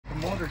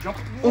They're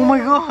jumping. Oh my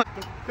god.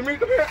 Come here,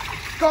 come here.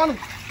 Got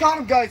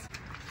him, guys.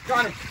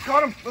 Got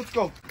him. Let's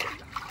go.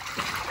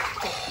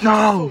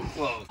 No.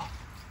 Close.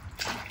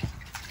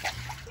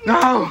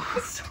 No.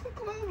 So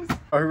close.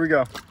 Oh, here we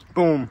go.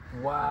 Boom.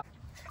 Wow.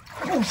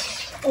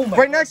 Oh my.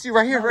 Right next to you,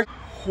 right here. Right.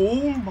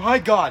 Oh my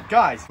god,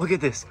 guys. Look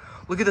at this.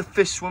 Look at the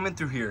fish swimming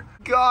through here.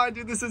 God,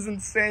 dude, this is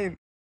insane.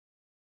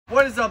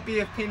 What is up,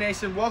 BFP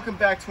Nation? Welcome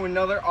back to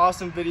another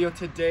awesome video.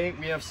 Today,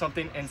 we have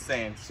something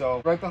insane.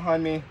 So, right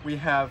behind me, we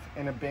have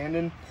an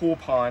abandoned pool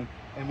pond,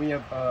 and we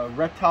have a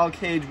reptile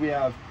cage. We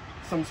have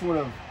some sort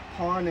of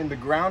pond in the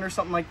ground or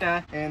something like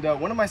that. And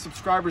one of my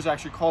subscribers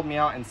actually called me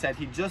out and said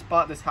he just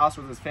bought this house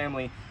with his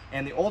family,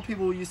 and the old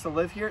people who used to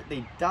live here,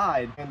 they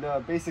died, and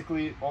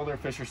basically all their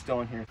fish are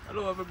still in here.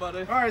 Hello,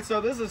 everybody. All right,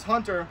 so this is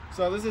Hunter.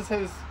 So this is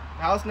his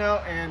house now,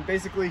 and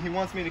basically he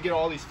wants me to get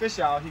all these fish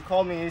out. He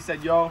called me and he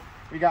said, yo,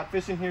 we got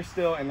fish in here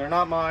still, and they're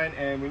not mine,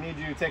 and we need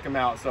you to take them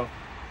out. So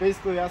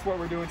basically that's what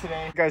we're doing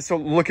today. Guys, so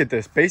look at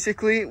this.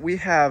 Basically, we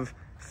have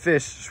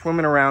fish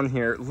swimming around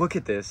here. Look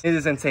at this. It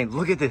is insane.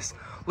 Look at this.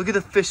 Look at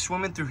the fish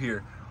swimming through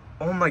here.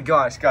 Oh my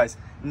gosh, guys.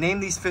 Name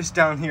these fish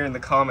down here in the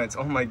comments.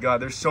 Oh my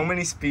god, there's so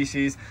many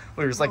species.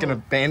 Look, there's like an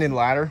abandoned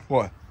ladder.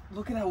 What?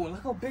 Look at that one.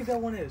 Look how big that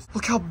one is.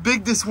 Look how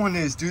big this one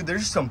is, dude.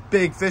 There's some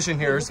big fish in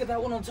here. Look at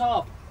that one on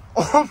top.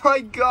 Oh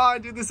my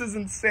god, dude, this is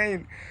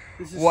insane.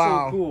 This is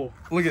so cool.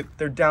 Look at,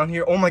 they're down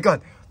here. Oh my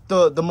god.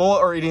 The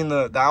mullet are eating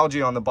the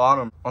algae on the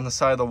bottom, on the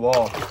side of the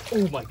wall.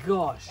 Oh my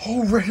gosh.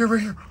 Oh, right here,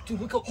 right here.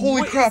 Dude, look how,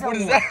 holy crap, what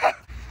is that?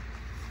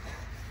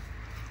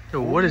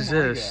 Yo, what is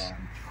this? God.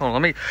 Hold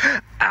on, let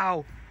me,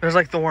 ow. There's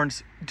like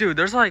thorns. Dude,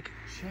 there's like,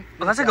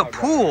 oh, that's like a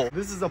pool. Guys.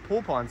 This is a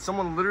pool pond.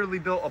 Someone literally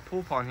built a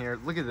pool pond here.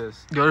 Look at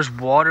this. Yo, there's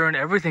water and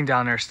everything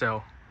down there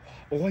still.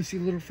 Oh, I see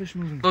little fish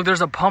moving. Look,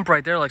 there's a pump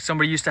right there. Like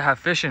somebody used to have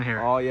fish in here.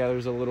 Oh yeah,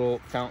 there's a little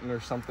fountain or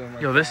something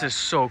like Yo, this is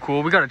so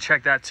cool. We gotta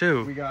check that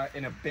too. We got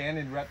an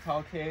abandoned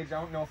reptile cage. I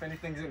don't know if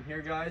anything's in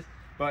here, guys,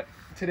 but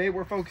today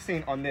we're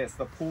focusing on this,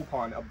 the pool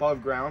pond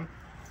above ground.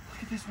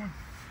 Look at this one.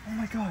 Oh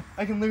my god,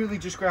 I can literally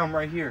just grab them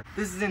right here.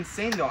 This is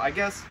insane though. I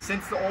guess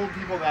since the old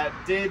people that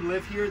did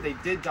live here, they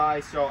did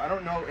die, so I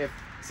don't know if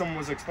someone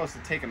was supposed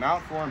to take them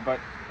out for them, but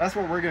that's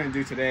what we're gonna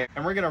do today.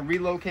 And we're gonna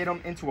relocate them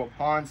into a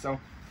pond, so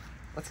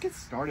let's get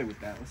started with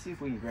that. Let's see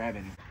if we can grab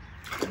any.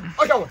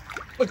 I got one.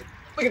 Look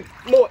at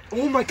mullet.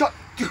 Oh my god,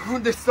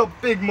 dude, this is a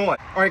big mullet.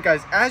 All right,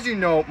 guys, as you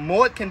know,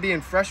 mullet can be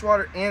in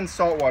freshwater and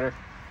saltwater,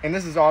 and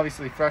this is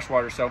obviously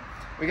freshwater, so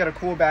we got a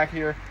cool back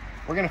here.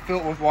 We're gonna fill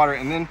it with water,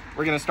 and then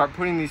we're gonna start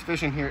putting these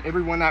fish in here,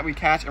 every one that we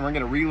catch, and we're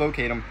gonna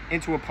relocate them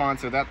into a pond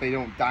so that they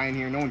don't die in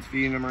here. No one's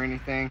feeding them or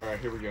anything. All right,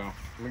 here we go.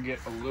 I'm gonna get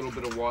a little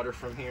bit of water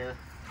from here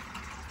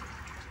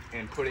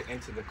and put it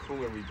into the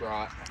cooler we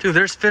brought. Dude,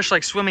 there's fish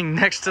like swimming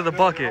next to the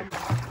bucket.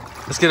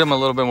 Let's get them a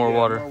little bit more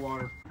water. More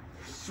water.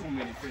 So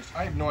many fish.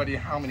 I have no idea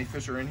how many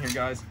fish are in here,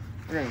 guys.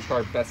 We're gonna try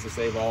our best to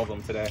save all of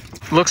them today.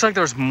 Looks like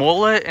there's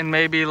mullet and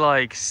maybe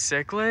like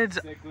cichlids.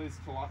 Cichlids,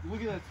 tilapia.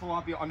 Look at that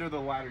tilapia under the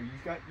ladder.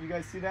 You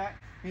guys see that?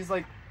 He's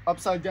like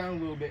upside down a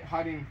little bit,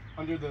 hiding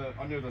under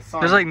the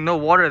sun. There's like no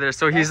water there,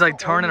 so he's like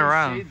turning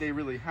around. The shade they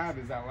really have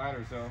is that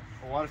ladder, so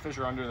a lot of fish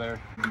are under there.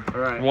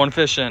 All right. One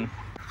fish in.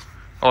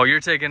 Oh,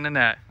 you're taking the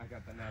net. I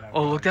got the net out.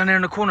 Oh, look down there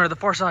in the corner, the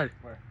far side.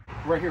 Where?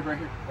 Right here, right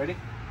here. Ready?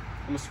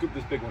 I'm gonna scoop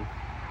this big one.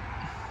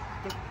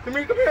 Come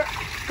here, come here.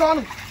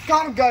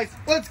 Got him, guys.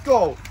 Let's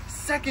go.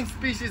 Second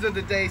species of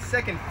the day,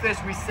 second fish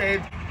we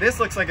saved. This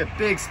looks like a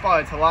big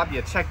spotted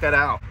tilapia. Check that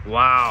out.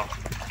 Wow.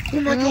 Oh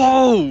my god.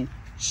 Whoa.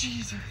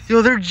 Jesus.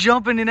 Yo, they're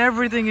jumping and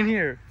everything in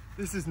here.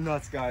 This is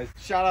nuts, guys.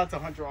 Shout out to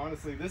Hunter,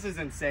 honestly. This is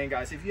insane,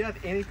 guys. If you have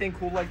anything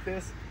cool like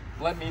this,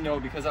 let me know,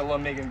 because I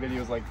love making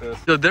videos like this.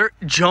 Yo, they're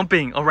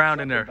jumping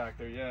around in there. Back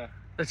there, yeah.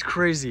 That's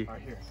crazy. All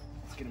right, here.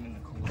 Let's get him in the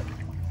cooler.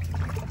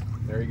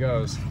 There he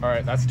goes. All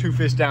right, that's two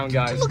fish down,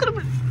 guys. Look at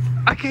him.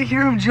 I can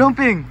hear him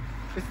jumping.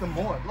 It's the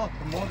mullet. Look,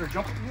 the mullet are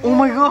jumping. Whoa. Oh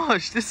my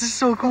gosh, this is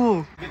so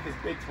cool. Get this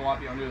big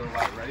tilapia under the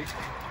light. Ready?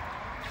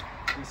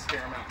 Let me scare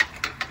him out.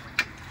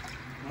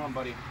 Come on,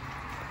 buddy.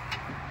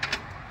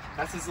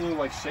 That's his little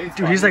like shade spot.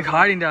 Dude, he's like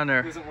hiding down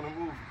there. He doesn't want to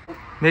move.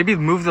 Maybe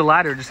move the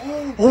ladder. Just.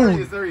 Oh, there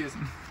he is. There he is.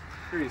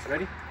 Here he is.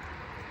 Ready?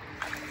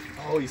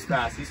 Oh, he's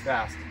fast. He's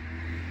fast.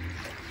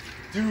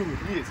 Dude,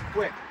 he is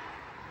quick.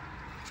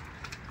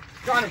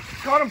 Got him.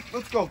 Got him.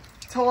 Let's go.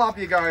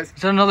 Tilapia, guys.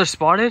 Is that another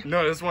spotted?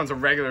 No, this one's a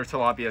regular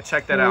tilapia.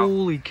 Check that out.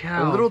 Holy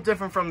cow. A little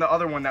different from the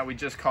other one that we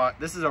just caught.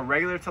 This is a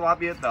regular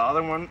tilapia. The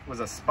other one was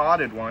a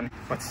spotted one,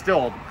 but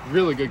still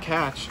really good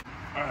catch.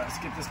 All right, let's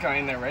get this guy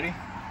in there. Ready?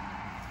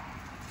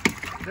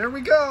 There we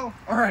go.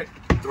 All right,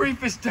 3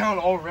 fish down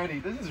already.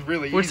 This is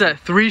really easy. What's that,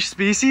 3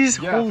 species?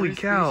 Yeah, holy 3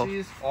 cow.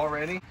 species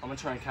already. I'm gonna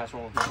try and catch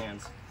one with my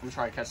hands. I'm gonna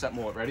try and catch that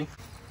mullet. Ready?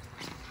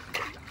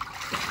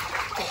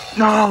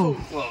 No.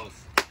 So close.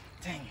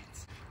 Dang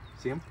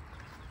it. See him?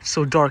 It's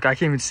so dark, I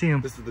can't even see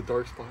him. This is the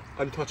dark spot.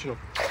 I'm touching him.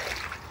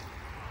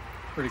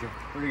 Where'd he go?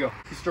 Where'd he go?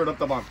 He stirred up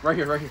the bomb. Right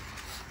here, right here.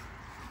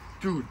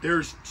 Dude,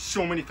 there's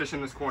so many fish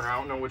in this corner. I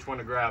don't know which one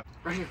to grab.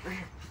 Right here, right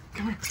here.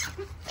 Come here.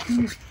 Come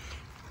here.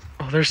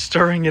 Oh, they're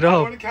stirring it I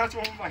up. want to catch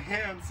one with my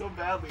hand so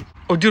badly.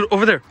 Oh, dude,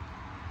 over there.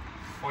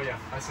 Oh yeah,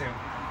 I see him.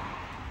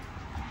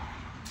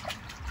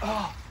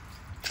 Oh.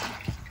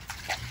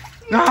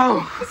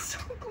 No! It's so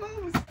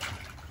close.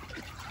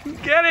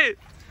 Get it!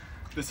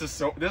 This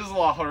is a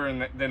lot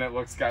harder than it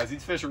looks, guys.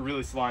 These fish are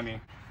really slimy.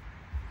 I'm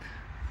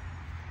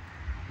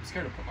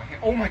scared to put my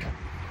hand. Oh my god.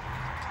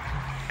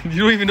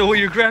 You don't even know what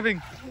you're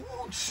grabbing.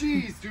 Oh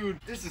jeez, dude.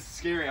 This is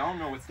scary. I don't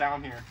know what's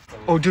down here.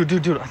 Oh, dude.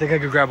 I think I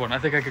could grab one.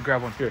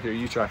 Here,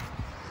 you try.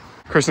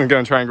 Kristen's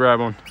gonna try and grab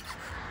one.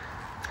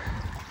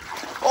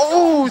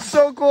 Oh,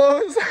 so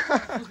close.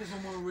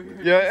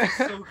 Yeah.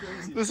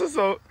 This is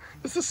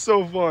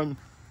so fun.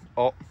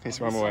 Oh, he's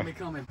swam away.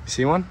 You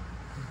see one?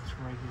 It's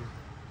right here.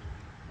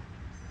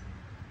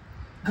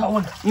 Got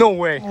one. No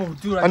way. Oh,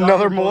 dude.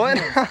 Another mullet?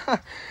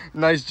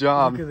 Nice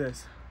job. Look at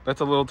this. That's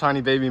a little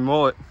tiny baby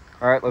mullet.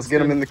 All right, let's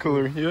get him in the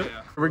cooler. Here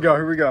we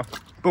go.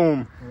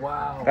 Boom.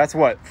 Wow. That's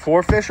what,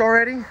 4 fish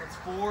already? That's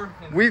 4.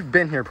 We've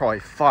been here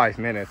probably 5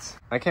 minutes.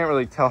 I can't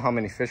really tell how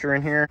many fish are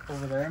in here.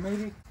 Over there,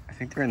 maybe? I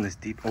think they're in this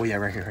deep. Oh yeah,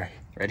 right here, right.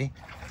 Ready?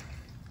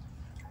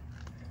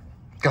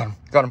 Got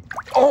him.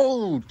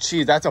 Oh,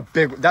 geez, that's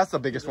the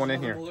biggest one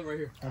in here. Right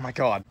here. Oh my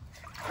God.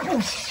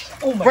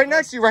 Oh my right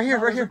next to you, right here.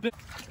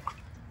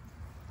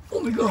 Oh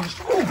my gosh.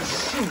 Oh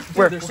shoot. Dude,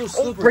 Where? they're so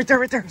slippery. Right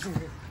there.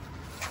 Dude,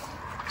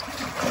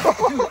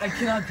 I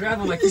cannot grab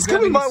him. Like He's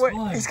coming my way.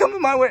 He's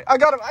coming my way. I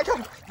got him.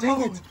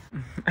 Dang it.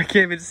 I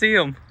can't even see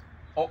him.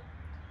 Oh.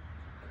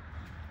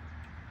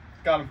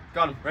 Got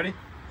him. Ready?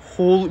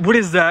 Holy, what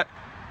is that?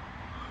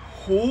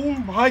 Oh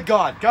my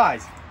God,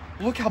 guys.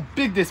 Look how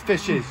big this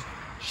fish is.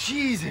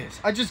 Jesus.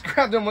 I just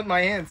grabbed him with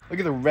my hands. Look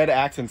at the red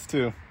accents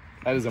too.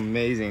 That is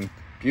amazing.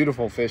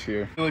 Beautiful fish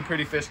here. Really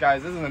pretty fish,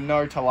 guys. This is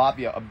another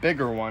tilapia, a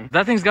bigger one.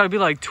 That thing's got to be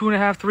like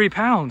 2.5, 3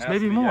 pounds,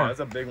 maybe more. Yeah, that's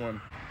a big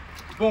one.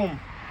 Boom.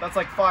 That's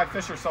like 5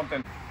 fish or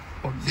something.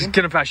 Oh, just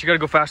get him fast. You got to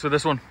go fast with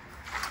this one.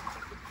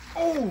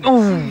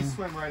 Oh, he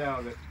swam right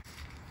out of it.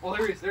 Oh,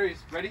 there he is.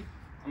 Ready?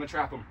 I'm going to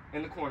trap him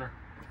in the corner.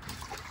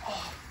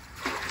 Oh.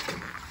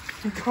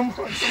 Come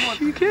on.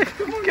 You get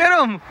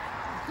him.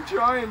 I'm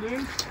trying,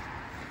 dude.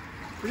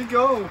 Where'd he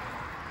go?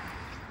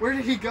 Where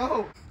did he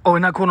go? Oh,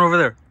 in that corner over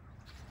there.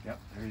 Yep,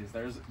 there he is.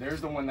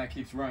 There's the one that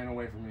keeps running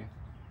away from me.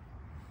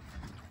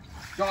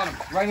 Got him.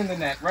 Right in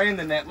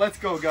the net. Let's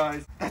go,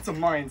 guys. That's a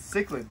Mayan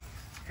cichlid.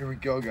 Here we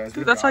go, guys.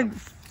 Dude, that's like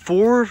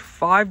 4,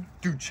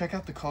 5. Dude, check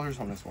out the colors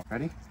on this one.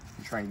 Ready?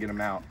 I'm trying to get him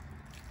out.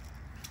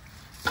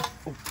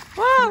 Oh.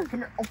 Ah.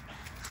 Come here. Oh.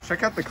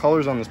 Check out the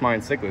colors on this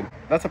Mayan cichlid.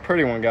 That's a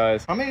pretty one,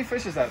 guys. How many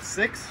fish is that?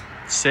 6?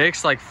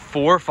 6, like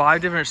 4 or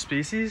 5 different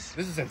species.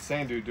 This is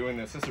insane, dude, doing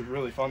this. This is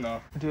really fun,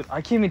 though. Dude,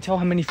 I can't even tell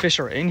how many fish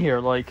are in here.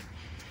 Like,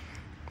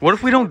 what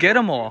if we don't get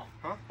them all?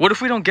 Huh? What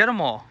if we don't get them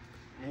all?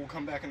 We'll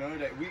come back another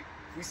day.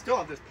 We still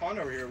have this pond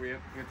over here we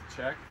have to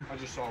check. I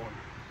just saw one.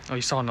 Oh,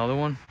 you saw another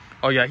one?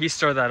 Oh, yeah, he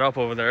stirred that up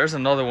over there. There's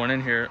another one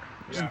in here.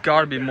 There's Yeah,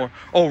 gotta be more.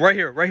 Oh, right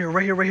here.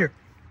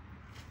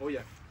 Oh, yeah.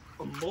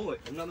 A mullet.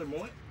 Another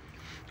mullet?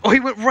 Oh, he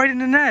went right in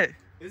the net.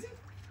 Is he?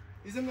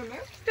 He's in the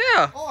net?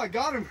 Yeah. Oh, I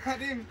got him. I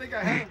didn't even think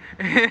I had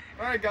him.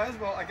 All right, guys.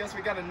 Well, I guess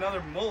we got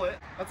another mullet.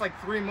 That's like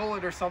 3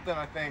 mullet or something,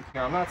 I think.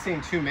 Now, I'm not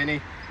seeing too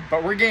many,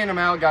 but we're getting them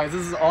out, guys.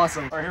 This is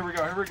awesome. All right, here we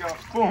go.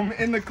 Boom,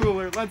 in the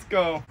cooler. Let's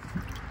go.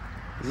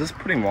 Is this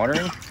putting water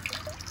in?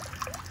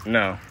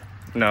 No,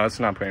 it's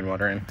not putting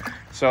water in.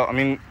 So, I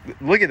mean,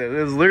 look at it.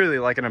 It's literally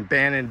like an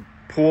abandoned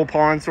pool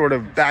pond sort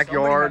of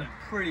backyard.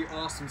 Pretty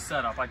awesome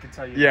setup, I can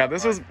tell you. Yeah,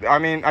 this was, I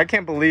mean, I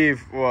can't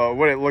believe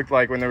what it looked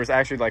like when there was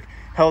actually like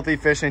healthy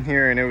fish in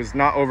here and it was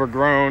not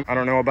overgrown. I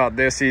don't know about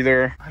this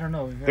either. I don't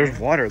know. There's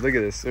water. Look at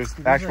this. There's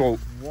actual like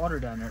water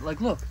down there.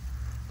 Like, look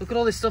at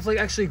all this stuff like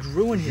actually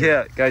grew in here.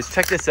 Yeah, guys,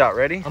 check this out.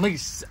 Ready? I'm like,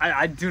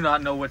 I do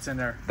not know what's in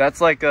there.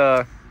 That's like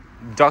a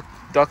duck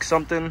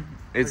something.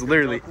 It's like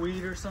literally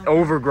duckweed or something?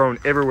 overgrown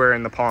everywhere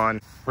in the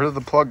pond. Where did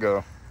the plug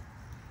go?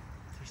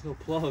 There's no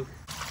plug.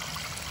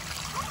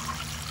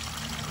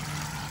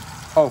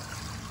 Oh,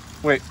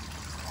 wait.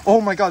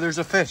 Oh my God, there's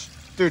a fish.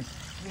 Dude.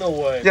 No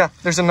way. Yeah,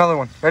 there's another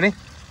one. Ready?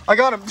 I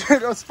got him.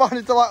 Dude, I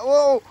spotted till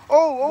whoa.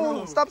 Oh.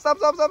 No. Stop.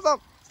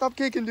 Stop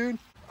kicking, dude.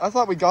 I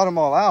thought we got them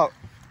all out.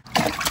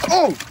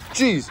 Oh,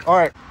 jeez. All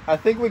right. I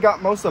think we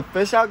got most of the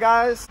fish out,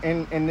 guys,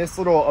 in this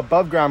little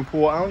above ground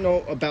pool. I don't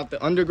know about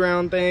the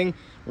underground thing.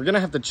 We're going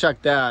to have to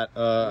check that.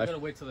 We're going to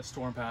wait till the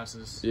storm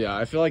passes. Yeah,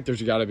 I feel like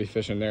there's got to be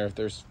fish in there if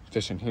there's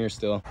fish in here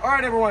still. All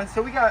right, everyone.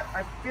 So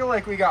I feel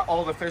like we got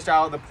all the fish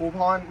out of the pool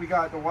pond. We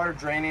got the water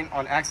draining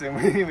on accident.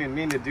 We didn't even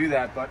mean to do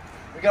that, but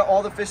we got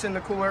all the fish in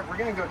the cooler. We're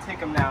going to go take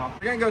them now.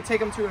 We're going to go take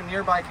them to a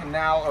nearby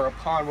canal or a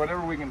pond,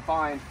 whatever we can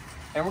find.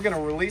 And we're going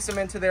to release them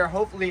into there.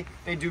 Hopefully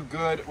they do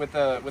good with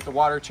the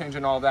water change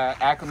and all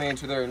that, acclimate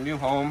into their new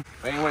home.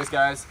 But anyways,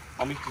 guys,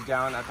 I'll meet you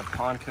down at the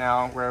pond,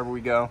 canal, wherever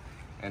we go.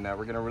 And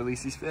we're going to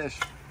release these fish.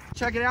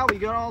 Check it out. We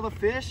got all the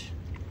fish.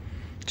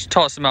 Just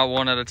toss them out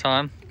one at a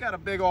time. We got a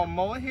big old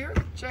mullet here.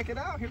 Check it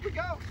out. Here we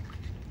go.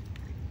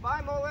 Bye,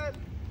 mullet.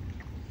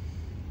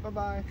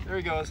 Bye-bye. There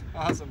he goes.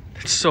 Awesome.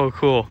 It's so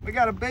cool. We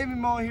got a baby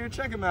mullet here.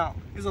 Check him out.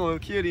 He's a little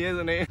cutie,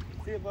 isn't he?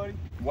 See you, buddy.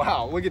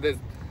 Wow, look at this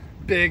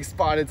big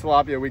spotted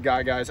tilapia we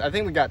got, guys. I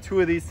think we got 2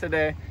 of these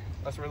today.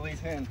 Let's release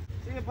him.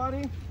 See it,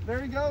 buddy?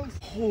 There he goes.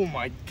 Oh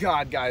my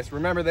God, guys.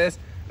 Remember this?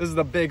 This is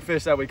the big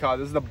fish that we caught.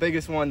 This is the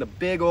biggest one, the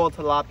big old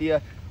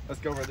tilapia. Let's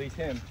go release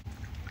him.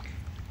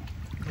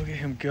 Look at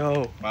him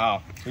go.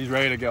 Wow, he's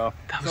ready to go.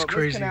 That was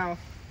crazy. This canal,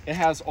 it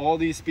has all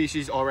these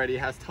species already. It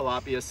has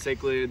tilapia,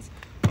 cichlids,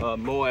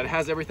 mullet. It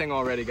has everything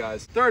already,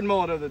 guys. Third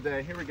mullet of the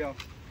day. Here we go.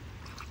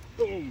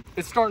 Boom.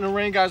 It's starting to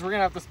rain, guys. We're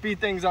gonna have to speed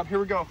things up. Here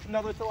we go.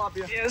 Another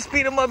tilapia. Yeah,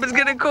 speed him up. It's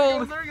getting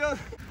cold. There he goes.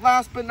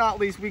 Last but not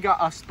least, we got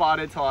a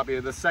spotted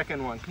tilapia, the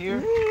second one.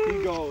 Here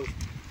he goes.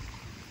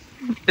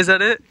 Is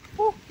that it?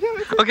 Oh, yeah,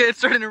 Okay, it's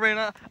starting to rain.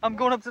 I'm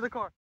going up to the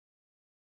car.